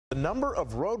number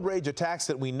of road rage attacks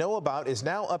that we know about is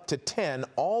now up to 10,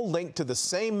 all linked to the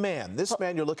same man. This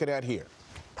man you're looking at here.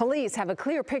 Police have a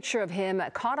clear picture of him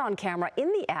caught on camera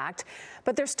in the act,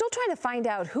 but they're still trying to find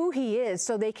out who he is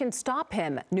so they can stop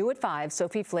him. New at 5,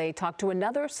 Sophie Flay talked to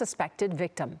another suspected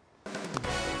victim.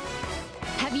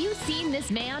 Have you seen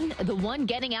this man, the one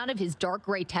getting out of his dark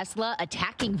gray Tesla,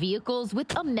 attacking vehicles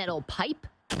with a metal pipe?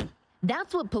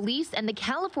 That's what police and the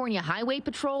California Highway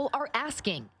Patrol are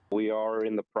asking. We are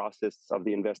in the process of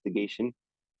the investigation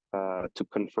to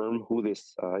confirm who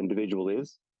this individual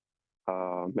is.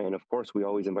 And of course, we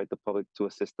always invite the public to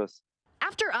assist us.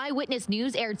 After Eyewitness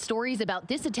News aired stories about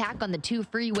this attack on the 2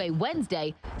 freeway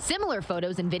Wednesday, similar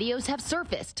photos and videos have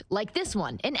surfaced, like this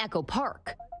one in Echo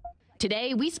Park.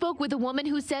 Today, we spoke with a woman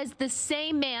who says the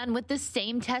same man with the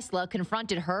same Tesla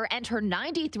confronted her and her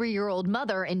 93-year-old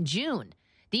mother in June.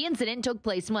 The incident took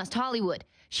place in West Hollywood.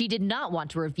 She did not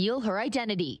want to reveal her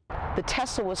identity. The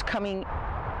Tesla was coming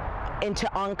into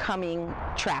oncoming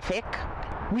traffic.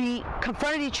 We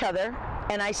confronted each other,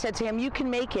 and I said to him, "You can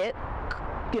make it,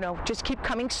 just keep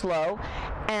coming slow."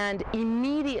 And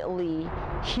immediately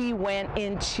he went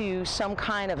into some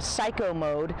kind of psycho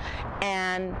mode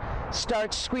and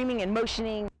starts screaming and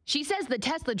motioning. She says the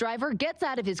Tesla driver gets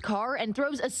out of his car and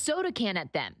throws a soda can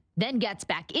at them, then gets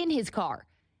back in his car.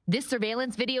 This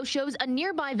surveillance video shows a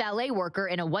nearby valet worker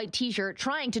in a white T-shirt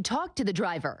trying to talk to the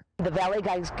driver. The valet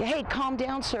guy's, "Hey, calm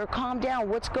down, sir, calm down.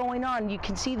 What's going on? You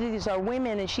can see that these are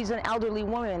women, and she's an elderly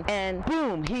woman." And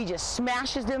boom, he just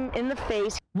smashes them in the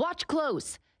face. Watch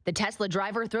close. The Tesla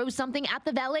driver throws something at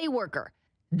the valet worker.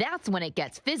 That's when it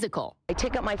gets physical. I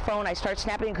take up my phone, I start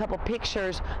snapping a couple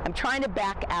pictures. I'm trying to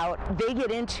back out. They get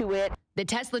into it. The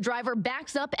Tesla driver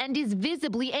backs up and is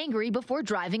visibly angry before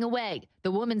driving away.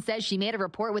 The woman says she made a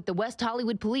report with the West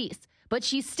Hollywood police, but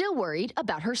she's still worried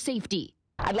about her safety.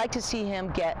 I'd like to see him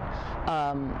get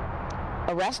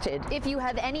arrested. If you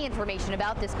have any information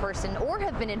about this person or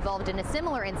have been involved in a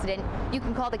similar incident, you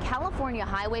can call the California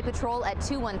Highway Patrol at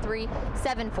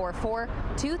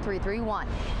 213-744-2331.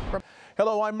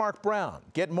 Hello, I'm Mark Brown.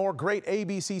 Get more great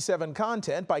ABC7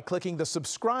 content by clicking the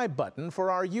subscribe button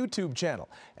for our YouTube channel.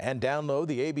 And download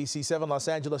the ABC7 Los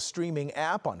Angeles streaming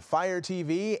app on Fire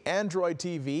TV, Android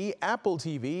TV, Apple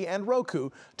TV, and Roku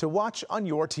to watch on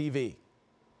your TV.